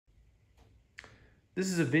This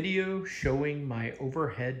is a video showing my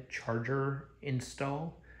overhead charger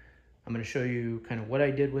install. I'm going to show you kind of what I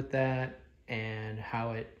did with that and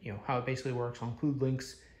how it basically works. I'll include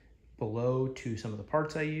links below to some of the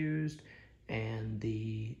parts I used and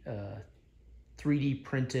the 3D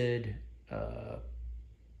printed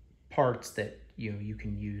parts that you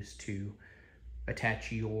can use to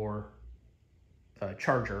attach your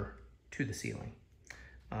charger to the ceiling.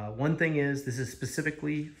 One thing is, this is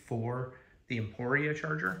specifically for the Emporia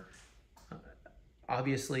charger.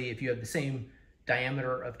 Obviously, if you have the same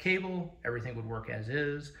diameter of cable, everything would work as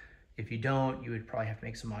is. If you don't, you would probably have to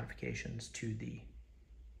make some modifications to the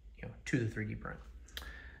 3D print.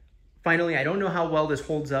 Finally, I don't know how well this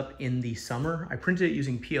holds up in the summer. I printed it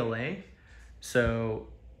using PLA, so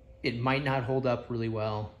it might not hold up really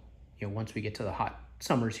well, once we get to the hot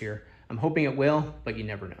summers here. I'm hoping it will, but you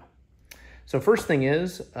never know. So first thing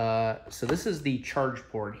is, so this is the charge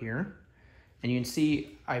port here. And you can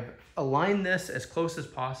see I've aligned this as close as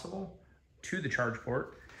possible to the charge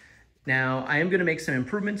port. Now I am going to make some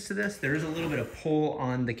improvements to this. There is a little bit of pull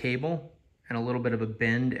on the cable and a little bit of a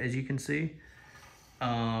bend, as you can see.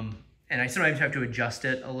 And I sometimes have to adjust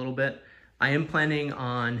it a little bit. I am planning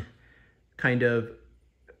on kind of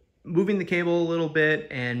moving the cable a little bit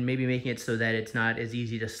and maybe making it so that it's not as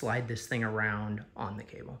easy to slide this thing around on the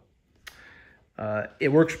cable. It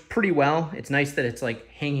works pretty well. It's nice that it's like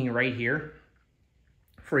hanging right here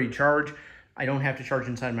for you charge. I don't have to charge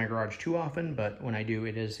inside my garage too often, but when I do,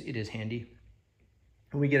 it is handy.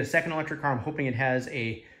 When we get a second electric car, I'm hoping it has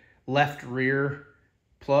a left rear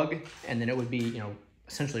plug, and then it would be,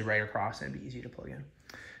 essentially right across and be easy to plug in.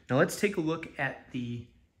 Now let's take a look at the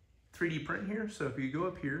 3D print here. So if you go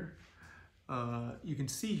up here, you can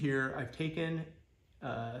see here, I've taken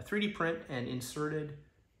 3D print and inserted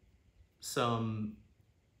some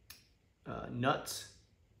nuts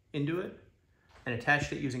into it and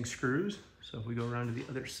attached it using screws. So if we go around to the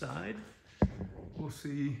other side, we'll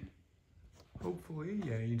see, hopefully,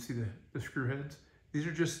 yeah, you can see the screw heads. These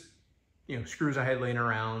are just, screws I had laying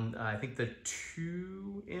around. I think the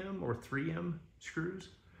 2M or 3M screws,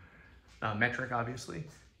 metric obviously,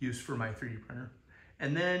 used for my 3D printer.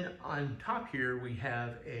 And then on top here, we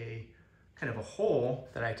have a kind of a hole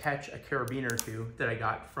that I attach a carabiner to that I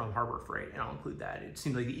got from Harbor Freight, and I'll include that. It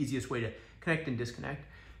seems like the easiest way to connect and disconnect.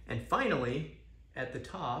 And finally, at the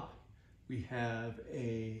top, we have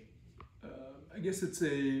a, I guess it's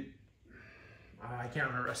a, I can't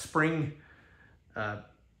remember, a spring, I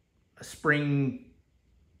can't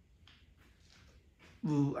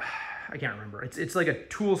remember. It's like a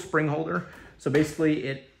tool spring holder. So basically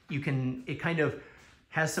it kind of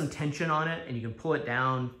has some tension on it and you can pull it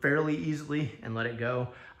down fairly easily and let it go.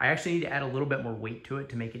 I actually need to add a little bit more weight to it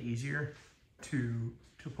to make it easier to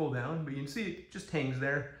pull down, but you can see it just hangs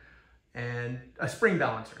there. And a spring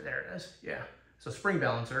balancer, there it is, yeah. So spring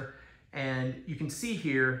balancer, and you can see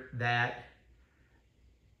here that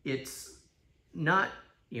it's not,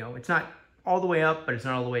 it's not all the way up, but it's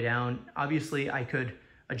not all the way down. Obviously, I could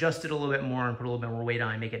adjust it a little bit more and put a little bit more weight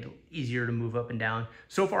on, make it easier to move up and down.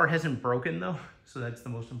 So far, it hasn't broken though, so that's the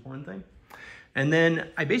most important thing. And then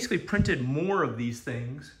I basically printed more of these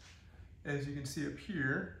things, as you can see up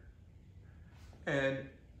here, and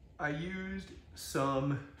I used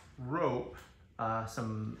some rope,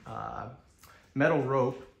 some metal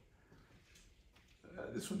rope.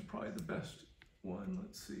 This one's probably the best one.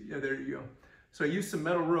 Let's see. Yeah, there you go. So I used some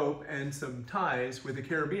metal rope and some ties with a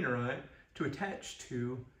carabiner on it to attach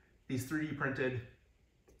to these 3D printed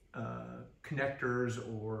connectors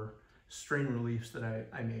or strain reliefs that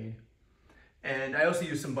I made. And I also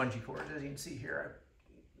used some bungee cords, as you can see here.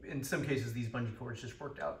 In some cases, these bungee cords just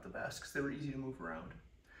worked out the best because they were easy to move around.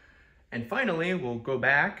 And finally, we'll go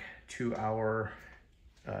back to our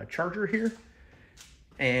charger here.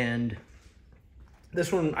 And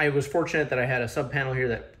this one, I was fortunate that I had a sub panel here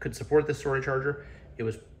that could support this sort of charger. It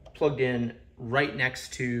was plugged in right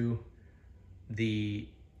next to the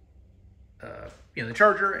the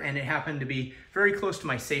charger, and it happened to be very close to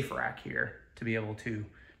my safe rack here to be able to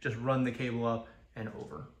just run the cable up and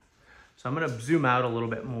over. So I'm going to zoom out a little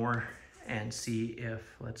bit more and see if,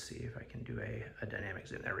 let's see if I can do a dynamic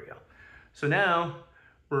zoom. There we go. So now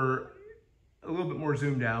we're a little bit more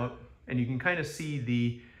zoomed out, and you can kind of see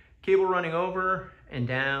the cable running over and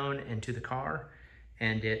down and to the car,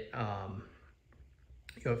 and it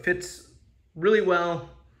it fits really well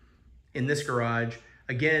in this garage.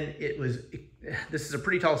 Again, this is a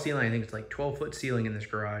pretty tall ceiling. I think it's like 12-foot ceiling in this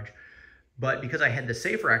garage, but because I had the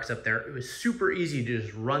safe racks up there, it was super easy to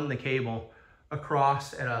just run the cable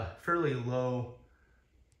across at a fairly low,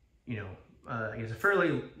 I guess a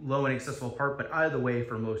fairly low and accessible part, but out of the way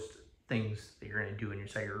for most things that you're going to do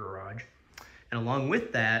inside your garage. And along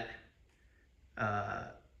with that,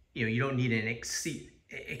 you know, you don't need an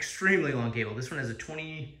extremely long cable. This one has a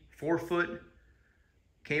 24-foot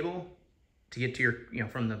cable to get to your, you know,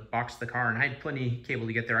 from the box to the car, and I had plenty of cable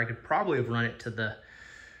to get there. I could probably have run it to the,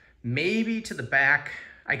 maybe to the back.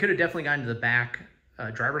 I could have definitely gotten to the back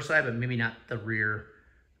driver's side, but maybe not the rear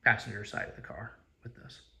passenger side of the car with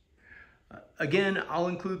this. Again, I'll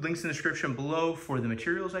include links in the description below for the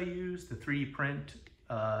materials I use, the 3D print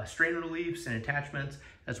strain reliefs and attachments,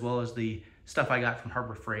 as well as the stuff I got from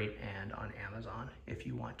Harbor Freight and on Amazon if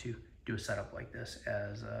you want to do a setup like this,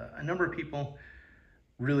 as a number of people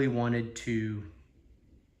really wanted to,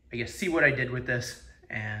 I guess, see what I did with this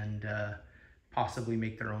and possibly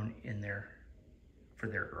make their own in there for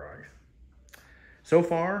their garage. So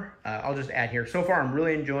far, I'll just add here, so far I'm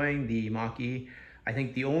really enjoying the Mach-E. I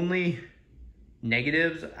think the only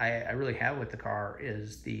negatives I really have with the car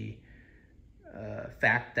is the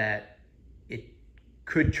fact that it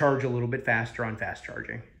could charge a little bit faster on fast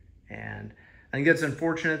charging. And I think that's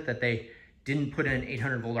unfortunate that they didn't put in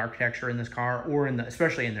 800-volt architecture in this car, or in the,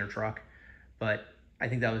 especially in their truck. But I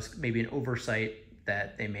think that was maybe an oversight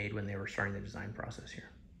that they made when they were starting the design process here.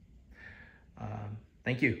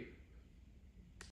 Thank you.